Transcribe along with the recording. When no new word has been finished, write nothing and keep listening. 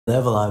They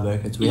have a lot of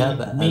Americans. We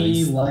have at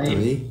least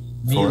three,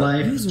 four.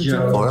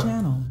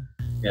 Channel.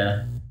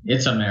 Yeah,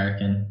 it's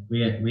American.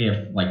 We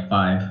have like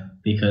 5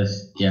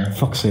 because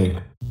Fuck's sake.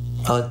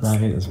 Oh,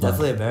 it's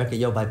definitely American.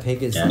 Yo, my ping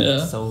is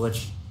so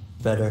much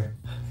better.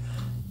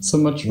 So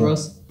much for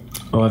us.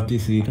 Oh, I've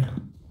DC'd.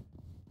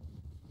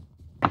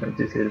 I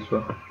DC'd as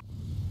well.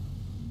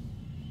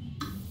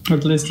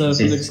 At least there's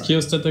an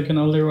excuse that they can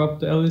only rob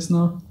the alleys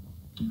now.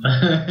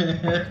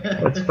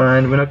 That's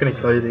fine, we're not gonna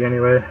kill you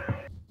anyway.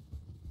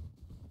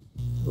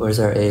 Where's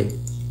our 8?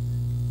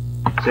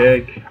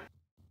 Zig.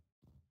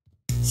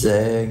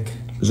 Zig.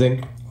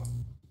 Zinc.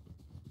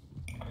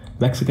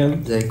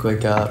 Mexican. Zig,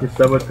 wake up. He's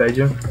double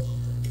paging.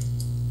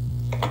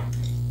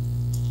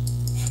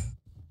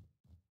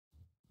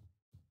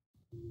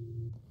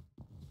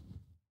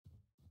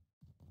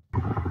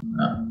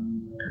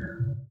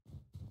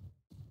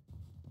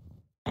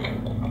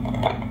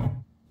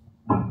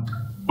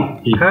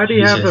 How do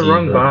you have the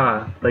wrong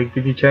bar? Like,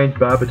 did you change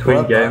bar between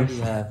what games? Bar do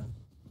you have?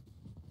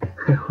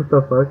 What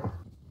the fuck?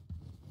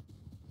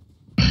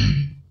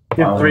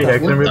 You have 3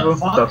 hex removal?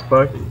 What the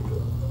fuck?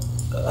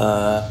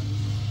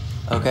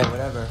 Okay,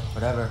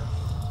 whatever.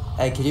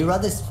 Hey, can you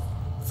run this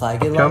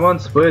flag in? Come on,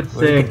 split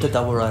sync. The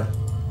double run.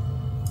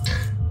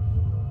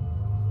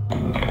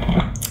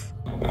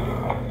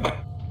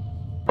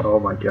 Oh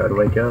my god,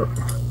 wake up.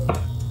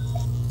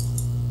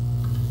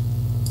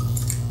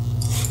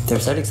 They're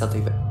setting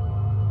something back.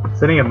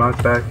 Sending a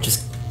monk back.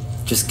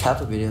 Just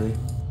cap immediately.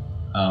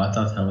 Oh, I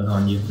thought that was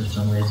on you for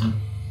some reason.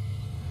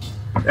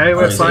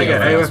 AOF flagger,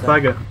 AOF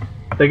flagger.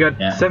 They got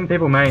 7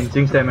 people main,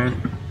 Zing stay main.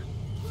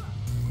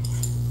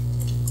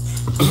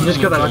 Just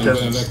kill that archer.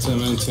 Back to the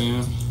main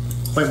team.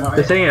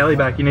 They're sending Ellie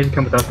back, you need to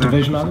come with us now.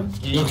 Division on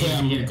him? Okay,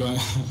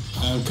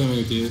 I'm coming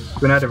with you.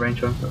 We're not at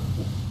range on.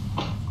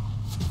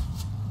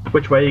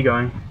 Which way are you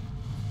going?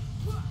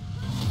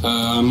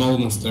 I'm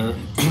almost there.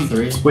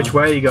 3. Which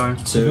way are you going?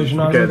 Division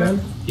on Okay him then.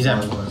 then? He's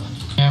at 1.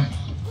 Yeah.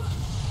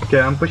 Okay,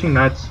 I'm pushing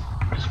knights.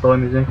 Just follow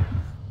me, Zing.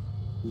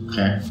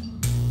 Okay.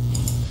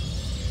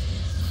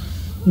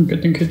 I'm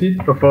getting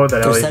KD. Before that,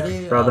 They're Ellie,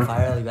 setting brother.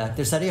 fire alley back.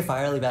 They're setting a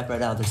fire alley back right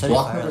now. They're setting a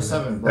fire alley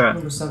back. Block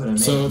number 7 and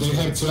So they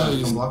have 2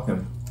 alleys. block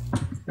him.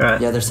 Alright.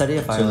 Yeah, they're setting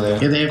a fire alley.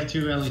 Yeah, they have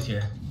 2 rallies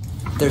here.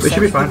 They're We should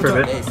sending be fine people for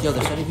a to our bit. base. Yo,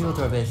 they're sending people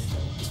to our base.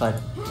 It's fine.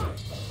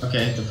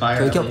 Okay, the fire.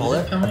 Can we kill alley, Polar?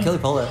 is it coming? I'm killing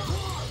Polar.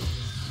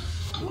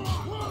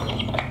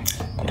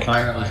 The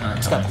fire alley's not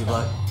Just got coming. 2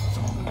 block.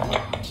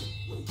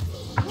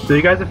 So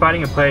you guys are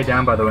fighting a player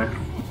down, by the way.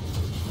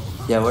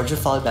 Yeah, we're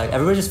just falling back.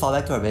 Everybody just fall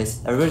back to our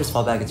base. Everybody just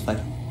fall back. It's fine.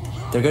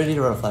 They're gonna need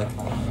to run a flag.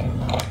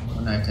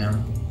 1 knight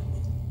down.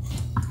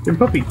 You can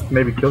probably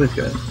maybe kill these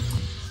guys.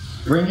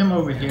 Bring him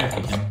over here if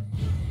you can.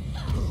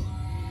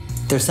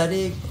 They're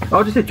setting.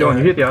 I'll just hit John,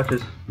 you hit the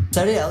archers.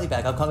 Setting Ellie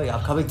back. I'm coming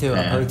too.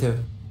 I'm coming too.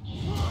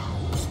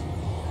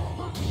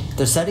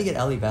 They're setting an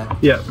Ellie back.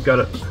 Yeah, got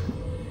it.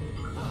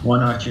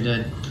 1 archer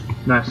dead.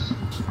 Nice.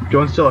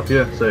 John's still up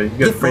here, so you We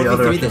got get 3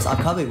 other 4v3 archers. this. I'm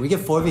coming. We get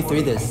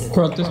 4v3 this.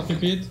 Protest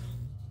PP'd.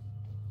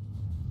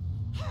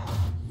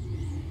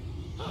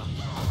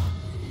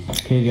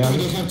 Okay, yeah.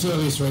 They have 2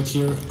 alleys right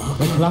here.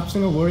 They're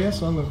collapsing a warrior,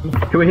 so I'm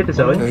gonna... Can we hit this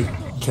Ellie? Can we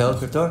kill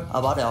Cryptor?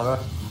 I'm on it, Alra.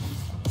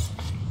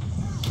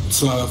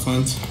 It's a lot of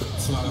fun.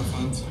 It's a lot of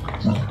fun.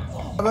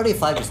 I'm already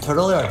flag. Just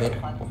turtle or a bit.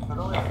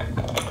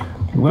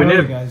 Where We need are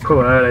you to guys? pull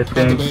out, I At the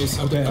think. base,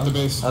 at the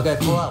base. Okay,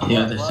 pull out.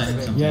 Yeah, they're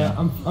sending something. Yeah,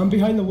 I'm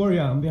behind the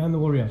warrior. I'm behind the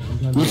warrior.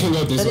 We can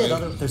go this way.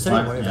 They're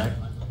sending a warrior back.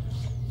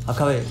 I'm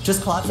coming.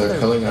 Just collapse They're their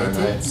killing our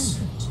team. knights.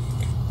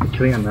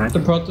 Killing a knight. The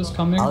protest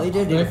coming. Ali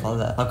didn't even Right. follow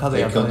that. I'm coming.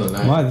 They I'm killed the coming.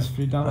 knight. Why? There's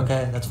 3 down.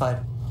 Okay, that's fine.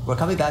 We're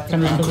coming back to Can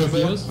we the enter map.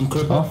 views? I'm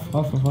crippled.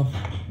 Off.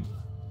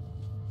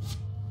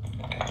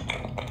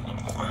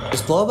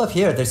 Just blow them up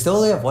here. They still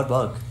only have 1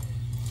 bug.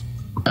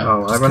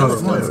 Oh, I run out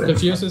of the The way.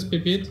 fuse is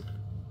PP'd.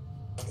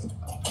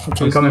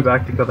 Okay, I'm coming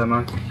back to kill that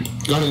monk.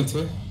 Got into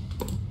it.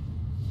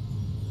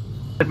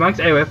 The monk's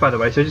AOF, by the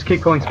way, so just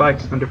keep calling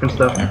spikes on different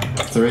stuff.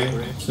 3,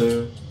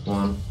 2,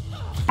 1.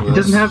 He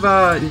doesn't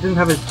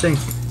have his thing.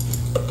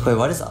 Wait,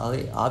 what is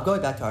Ali? I'm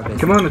going back to our base.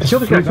 Come on, let's kill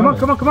this guy. Come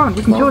on.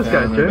 We can kill this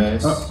guy, Joe.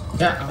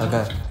 Yeah.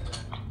 Okay.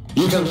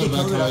 You can we go kill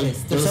back, the Ali. base.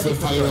 They're There's a setting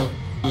fire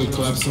alley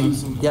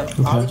collapsing. Yep,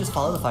 Ali just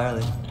follow the fire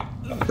alley.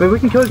 Wait, we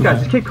can kill these guys.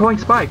 Just keep calling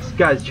spikes.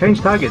 Guys, change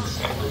targets.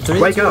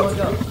 3, Wake 2, up. 1,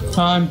 go.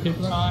 Time,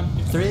 people. Time.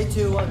 3,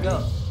 2, 1,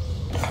 go.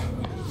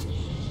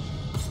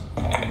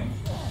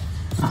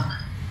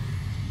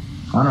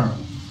 I don't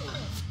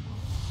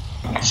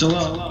know. So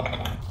low.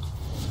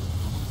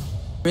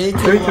 3, 2,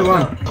 3, 2, 1.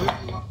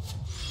 1.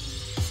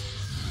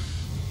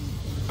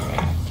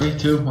 3,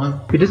 2, 1.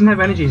 He doesn't have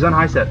energy. He's on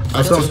high set.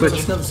 I saw him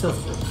switch. Let's go.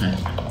 Okay.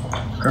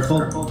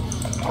 Careful.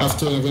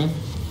 After again.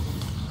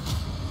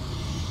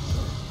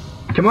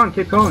 Come on,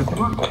 keep going. Come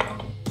on.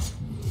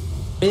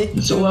 3,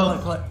 2, So low.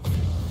 1, cut.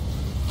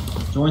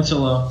 Join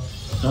solo.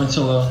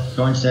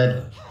 Join's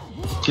dead.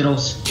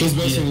 Skittles. He's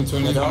basing in Yeah,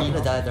 20. they're all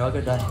gonna die. They're all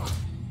gonna die.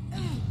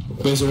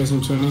 Base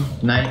in 20.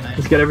 Knight.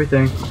 Let's get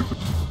everything.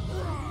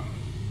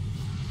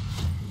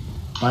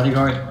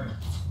 Bodyguard.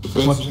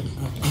 Base.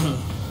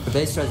 The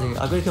base rising.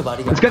 I'm gonna kill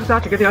bodyguard. Let's get this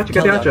archer. Get the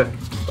archer.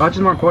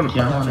 Archer's more important.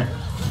 Yeah, I'm on it.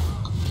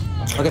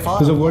 Okay, fall out.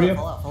 There's a warrior.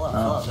 Fall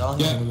out. They're all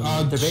here. Yeah,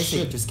 They're basic.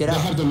 shit. Just get They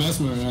out. have the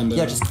mesmer and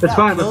Yeah, just get It's out.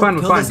 fine, we're fine,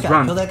 we're Kill fine. this guy.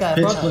 Run. Kill that guy.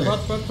 Pitch Run.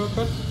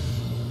 clear.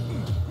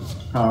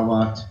 Power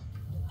blocked.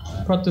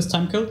 Prot this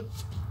time killed.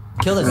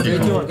 Kill this. 3,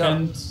 2, 1, go.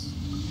 And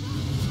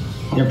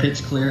Your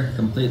pitch clear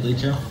completely,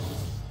 Joe.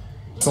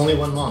 It's only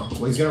one monk.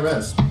 Well, he's gonna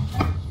res.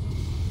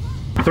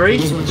 3,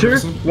 2,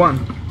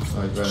 1.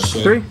 Alright, res.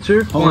 3,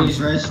 2, Oh, 1. he's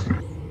res.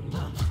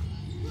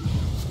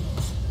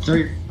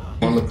 3,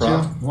 On the 2,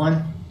 prop.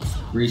 1.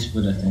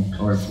 Resplit, I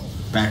think, or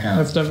back I out.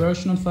 have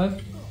diversion on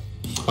 5.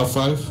 Up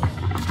 5.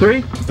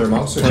 3, Their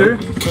monks are 2,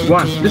 taking.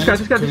 1. This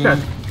guy.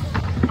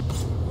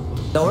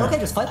 No, we're okay.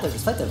 Just fight them.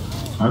 Just fight them.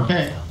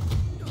 Okay.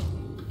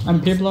 I'm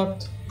P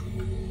blocked.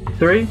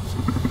 3,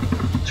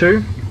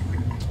 2,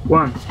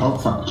 1. Oh,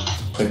 fuck.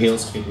 The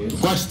heals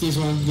KD. Watch this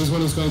one. This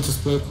one is going to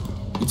split.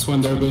 It's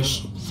one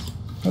Dervish.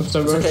 I have It's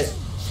diversion. okay.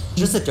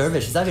 Just a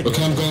dervish. He's not even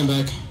Okay, I'm dervish. going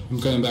back. I'm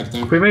going back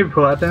there. Can we maybe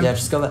pull out then? Yeah,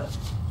 just go back.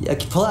 Yeah,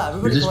 pull out.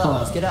 Everybody Just pull pull out.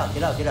 out. Let's get out.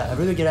 Get out. Get out.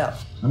 Everybody get out.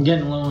 I'm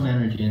getting low on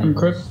energy. I'm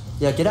crit.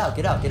 Yeah, get out.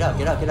 Get out. Get out.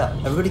 Get out. Get out.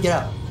 Everybody get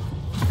out.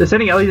 They're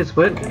sending Ellie to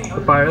split.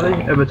 The fire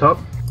Ellie over top.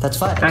 That's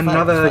fine. That's And fine,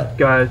 another that's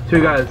fine. guy.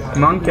 2 guys.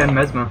 Monk and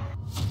Mesmer.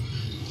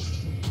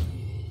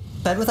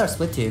 Fed with our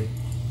split team.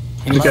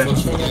 And Okay. it's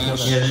also Yeah,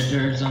 Ash.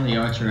 there's on the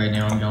archer right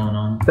now. I'm going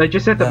on. They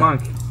just sent the Yeah.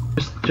 monk.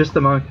 Just the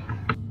monk.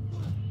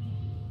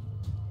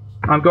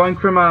 I'm going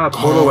from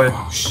portal way.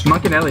 Oh, shit.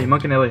 Monk and Ellie.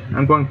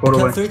 I'm going portal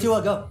Go, way. 3, 2,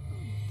 1, go.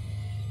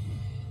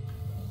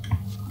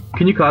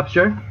 Can you collapse,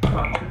 Joe?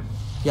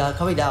 Yeah, I'm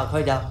coming down.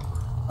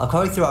 I'm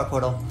coming through our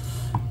portal.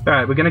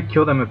 Alright, we're gonna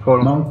kill them at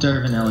portal. Monk,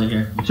 Derv, and Ellie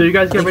here. So you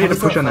guys Are get they ready to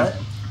coming push through on our them.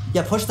 front?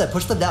 Yeah,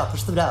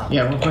 push them down.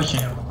 Yeah, we're pushing.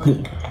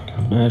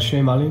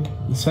 Shame Ali.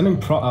 They're sending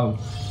Prot out.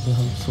 They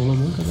have a solo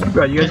monk in there.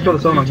 Right, you guys kill the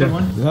soul monk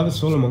then. They have a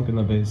solo monk in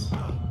their base.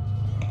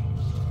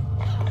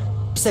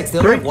 6, they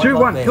only 3, have 2,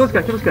 1. one Kill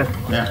monk this guy.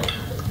 Yeah.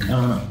 No. They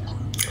only have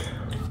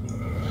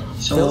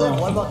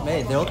So, one monk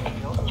made.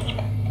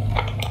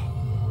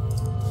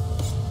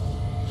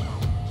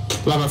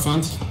 Lava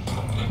front.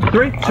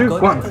 3, 2,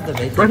 going 1. back to the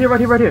base. Right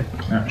here.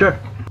 Yeah. Joe.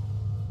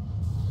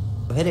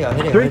 I'm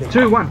hitting. 3,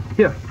 2, 1.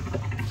 Here.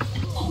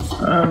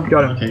 Got him.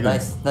 Okay, good.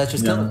 Nice,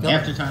 just kill him.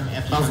 After time.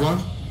 Have one.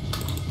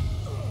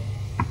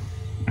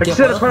 I can Yeah,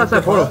 set a front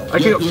outside portal. I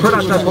can you front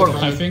can- outside portal.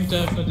 I think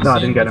they have a No, I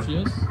didn't get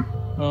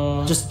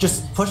him.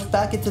 Just push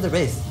back into the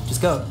race.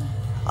 Just go.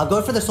 I'm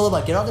going for the solo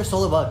bug. Get on their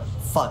solo bug.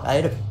 Fuck, I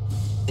hit him.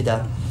 Get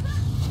down.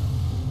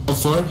 Up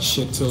 4.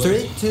 Shit, too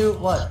late. 3, 2,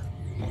 1.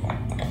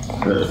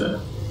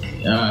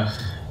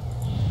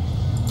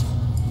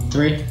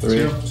 3, 3,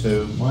 2,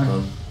 2, 1.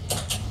 1.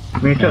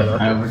 We need to Okay, kill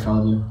I it.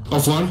 overcalled you.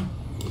 Off 1.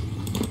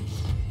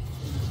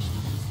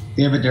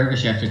 We have a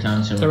dervish after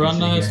town, so The we can runner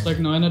sit has here. like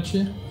no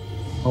energy.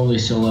 Holy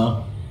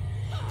solo.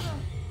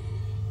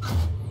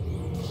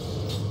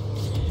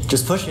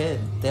 Just push in.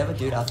 They have a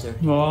dude after.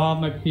 Wow,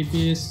 my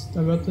PP is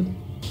diverted.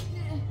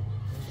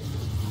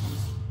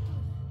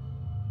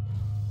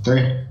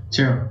 3,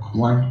 2,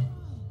 1.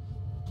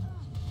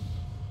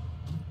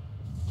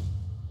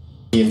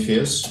 He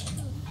infused.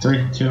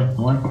 3, 2,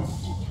 1.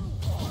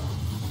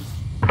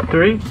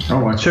 3, Oh,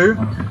 watch. 2,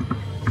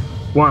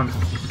 1.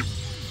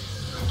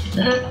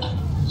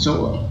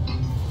 Solo.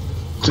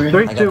 3,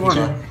 3, I 2, got 1.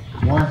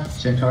 PJ. 1.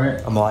 Same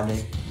target. I'm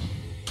wanding.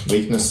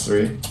 Weakness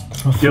 3.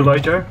 You're low,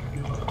 Joe?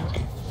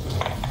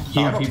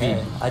 Here, I'm PB.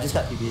 okay. I just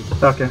got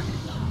PB. Okay.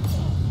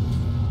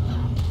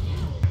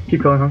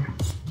 Keep going, Hunk.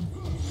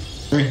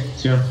 3,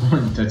 2,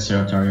 1. That's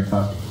zero target.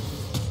 Fuck.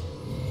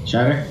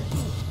 Shatter.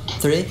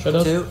 3, Shut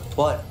up. 2,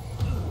 1.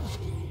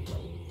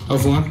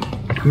 Off 1.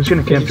 I'm just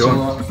gonna camp Joe.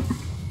 Solo.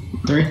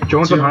 3,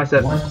 Jones 2, on high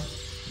set. 1.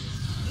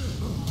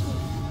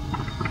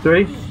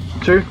 3,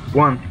 2,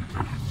 1.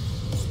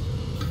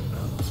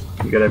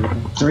 You got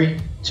everything. 3,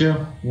 2,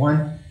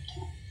 1.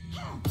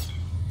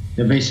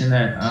 They're basing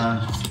that,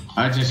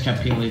 I just got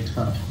P-leaked.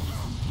 Fuck.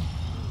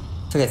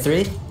 Okay,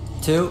 3,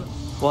 2,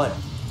 1.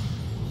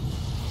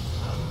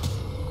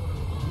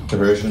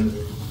 Diversion.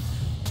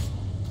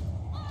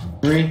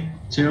 3,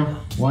 2,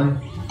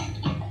 1.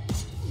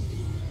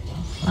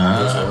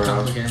 around.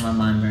 Complicating my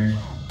mind,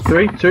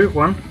 very. 3, 2,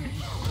 1.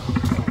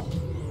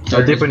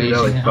 I did put it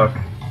early. Fuck.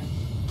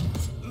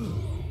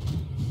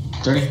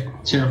 3,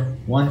 2,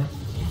 1.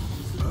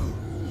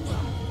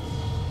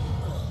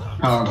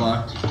 Power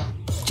blocked.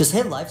 Just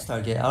hit life's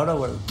target. I don't know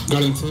where.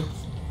 Got him 2. I'm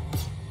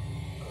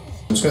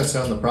just gonna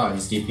sit on the prod.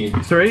 He's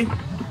DP. 3,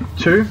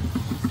 2,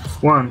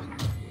 1.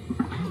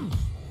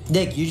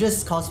 Nick, you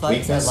just cause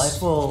spikes and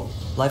Weakness.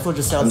 life will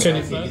just set on I'm the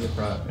gonna side. DP the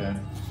prod. Yeah.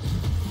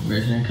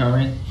 Version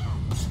incoming.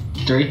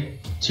 3,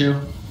 2,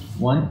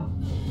 1.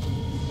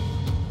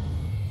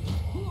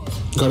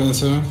 Got him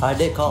 2. I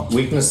did call.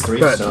 Weakness 3.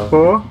 Good. So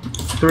 4,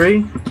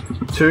 3,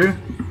 2,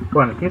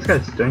 1. I think this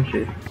guy's stone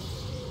shit.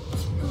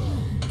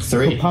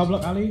 3, Power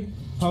block Ali.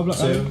 Power block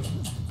 2. Ali.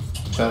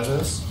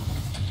 Charges.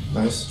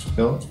 Nice.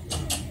 Kill.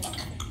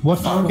 What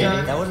fire? Okay.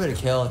 That would have been a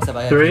kill, except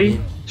I got 3,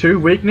 PB. 2,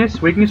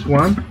 weakness,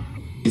 1.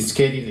 He's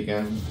KD'd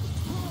again.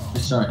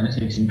 It's starting to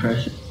take some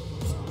pressure.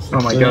 Oh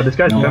my god, this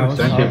guy's No, no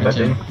stone shit, I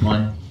think.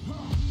 1.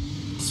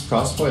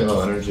 Crossbow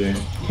low energy.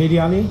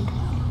 KD Ali,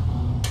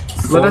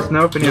 Let us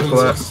know if we need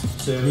flat.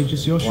 2,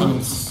 Regis Yoshi.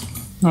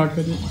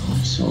 Okay.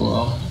 So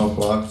low. no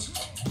blocked.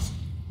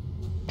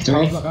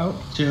 3, Block out.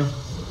 2,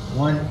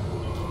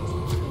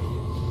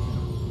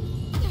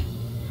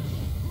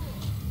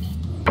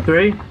 1.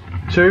 3,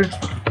 2,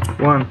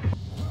 1.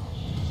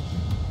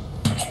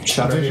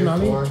 Shatter Division here,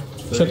 Ali? 4,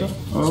 3, Shatter. 2,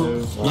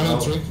 1. One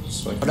and three.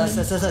 Swing. Oh,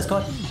 that's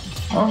good.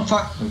 Oh,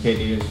 fuck. Okay,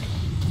 dude.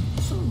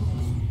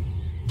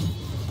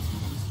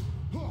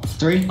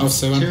 3, Oh,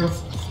 7. 2,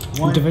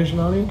 1. Division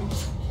Ali.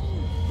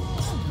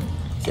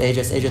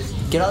 Aegis.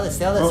 Get out of this,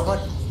 stay out of this, squad.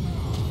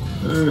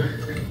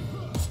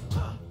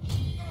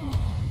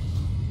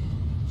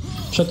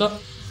 Shut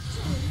up.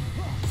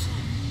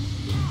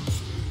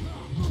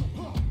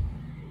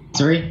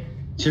 3,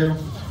 2,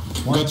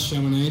 1. Got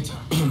Shaman 8.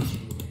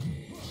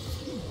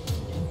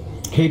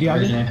 KD Ali.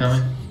 Division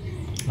incoming.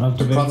 I have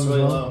Division Front's as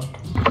really well. low.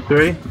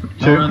 3,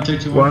 Hold on, 2,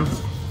 3, 2, 1.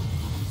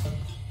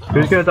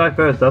 Who's gonna die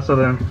first? That's all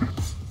then.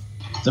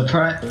 The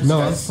pri. No, This I'm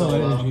guy's full so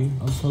low. energy.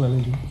 I'm full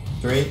energy.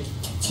 3,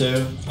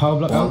 2, Power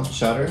block 1. out.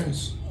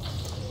 Shatters.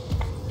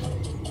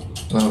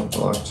 No,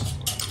 blocked.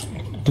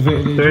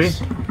 Divided 3,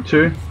 Aegis.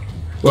 2, 1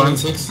 1. and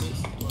 6.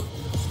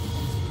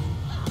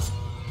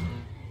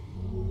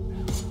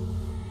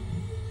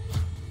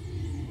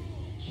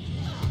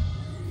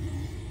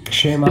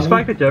 Shame Just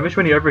Ali. spike the Dervish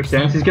when he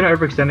overextends. He's gonna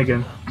overextend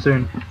again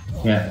soon.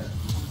 Yeah.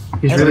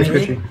 He's really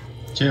Hey, squishy.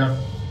 2,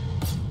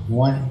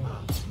 1.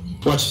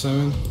 Watch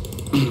 7.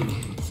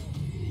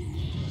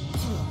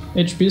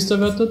 HP is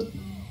diverted.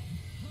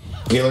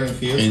 Healer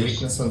infused. Finish.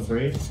 Weakness on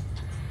 3.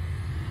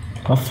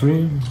 Off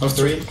 3.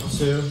 3,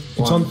 2,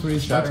 1. on 3,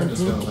 Shatter it's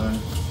just on gonna die.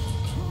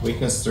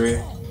 Weakness 3.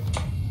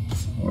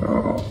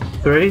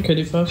 3,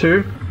 KD5. 2,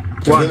 Your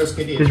 1. healer's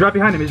KD. He's right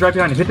behind him.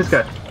 Hit this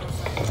guy.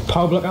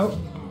 Power block out.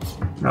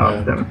 Oh,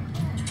 Yeah. damn it.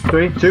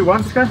 3, 2,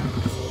 1. This guy.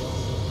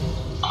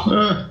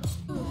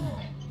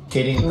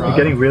 Kating He's prod.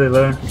 getting really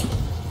low.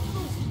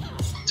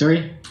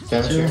 3,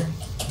 Damage 2, here.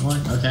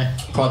 1. Okay.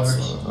 Prods.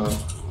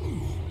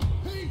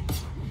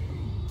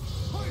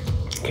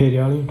 KD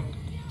Ali.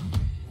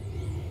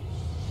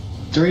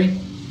 3,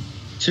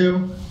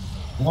 2,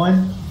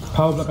 1.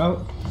 Power block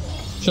out.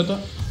 Shut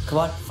up. Come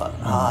on, fuck.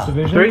 Ah.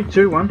 Division. 3,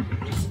 2, 1.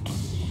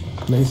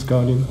 Nice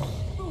Guardian.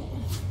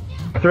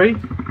 3,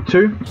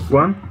 2,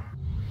 1.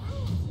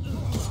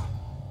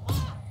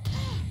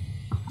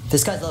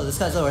 This guy's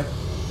low, right?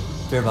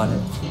 Fear about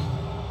it.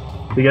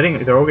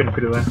 They're all getting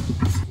pretty low.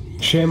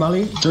 Shame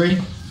Ali. 3,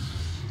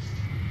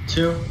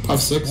 2, Off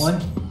 6. 1.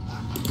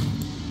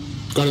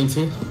 Got in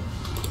 2.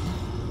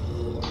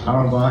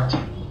 Power blocked.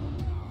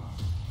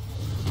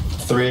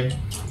 3,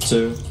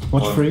 2,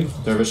 Watch 1. 3.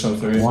 Dervish on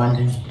 3.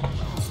 1.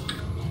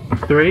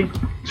 3,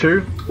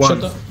 2, 1.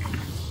 Shut up.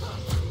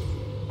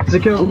 Is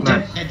it kill? Oh,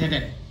 Nice.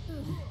 dead.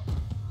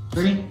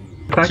 3,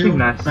 Thank 2, you,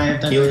 nice. I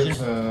have that Healer's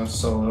vision.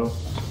 solo.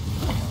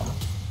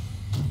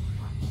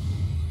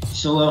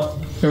 Solo.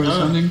 Here is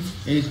running.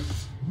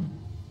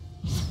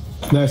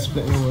 Nice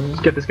splitting warriors.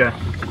 Get this guy.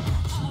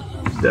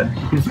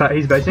 Yeah.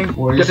 He's basing.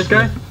 Warriors Get this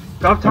guy.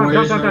 Oh, time.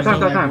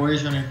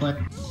 Warriors running flag.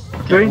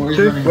 3, Warriors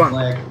 2, running 1.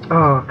 flag.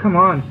 Oh, come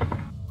on.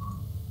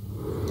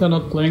 They're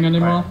not playing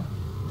anymore.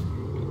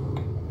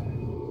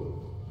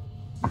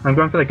 I'm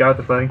going for the guy with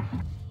the flag.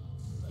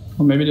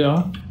 Or maybe they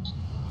are.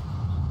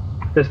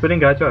 They're splitting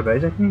guy to our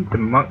base, I think.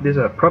 There's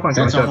a prop on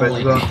going That's to a our base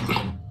as well.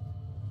 holy.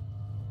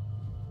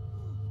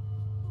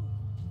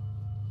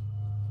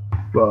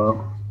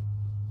 Well,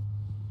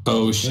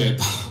 Oh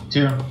shit.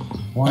 2,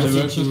 1.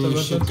 Diversion,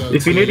 diversion.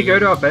 if you need to go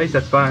to our base,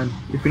 that's fine.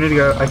 If you need to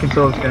go, I can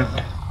solve this game.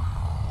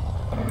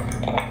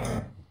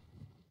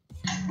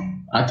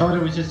 I thought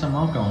it was just a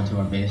monk going to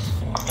our base.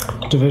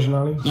 Division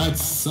Ali. No,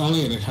 it's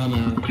only the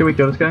hammer. Can we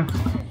kill this guy?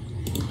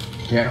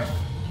 Yeah.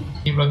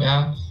 He broke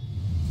out.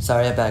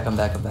 Sorry, I'm back.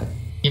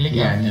 Healing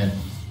Yeah, out. no.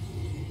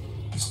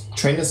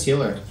 Train this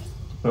healer.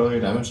 Put all your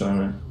damage on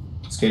her.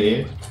 It's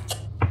KD.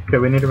 Okay,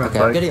 we need to run Okay,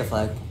 I'm flag. getting a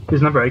flag.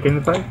 Is number 8 getting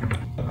the flag?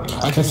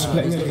 They're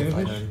splitting at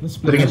Dervish. They're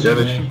Splitting at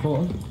Dervish.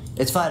 Important.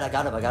 It's fine, I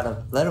got him.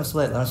 Let him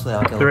split, I'll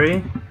kill him.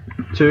 3,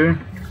 2,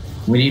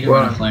 We need to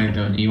run a One. flag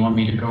though. Do you want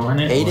me to go run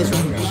it? 8 or- is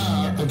running.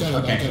 I got it.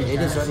 Okay. 8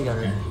 is running on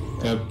her.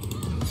 Yep.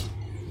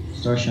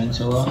 Distortion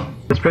solo.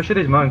 let's pressure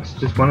these monks.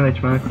 Just one on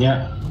each monk.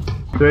 Yeah.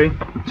 3,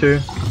 2,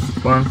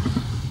 1.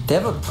 They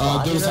have a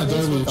prod There's a in their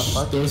base? What the Dervish.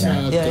 fuck? There's Yeah.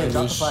 a Yeah, drop the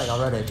Dervish. flag, I'll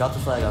run it. Drop the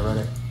flag, I'll run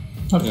it.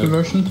 Have Yeah.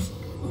 diversion.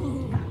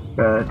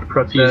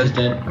 Prot's Fuse is dead.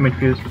 dead. I mean,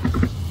 fuse.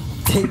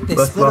 They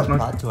Last split a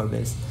monk. prod to our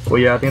base. Well,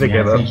 yeah, I think they Yeah,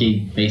 gave I up. think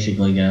he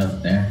basically got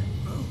up there.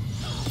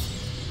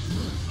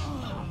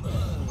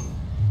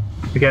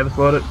 Okay, let's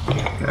load it.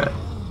 Alright.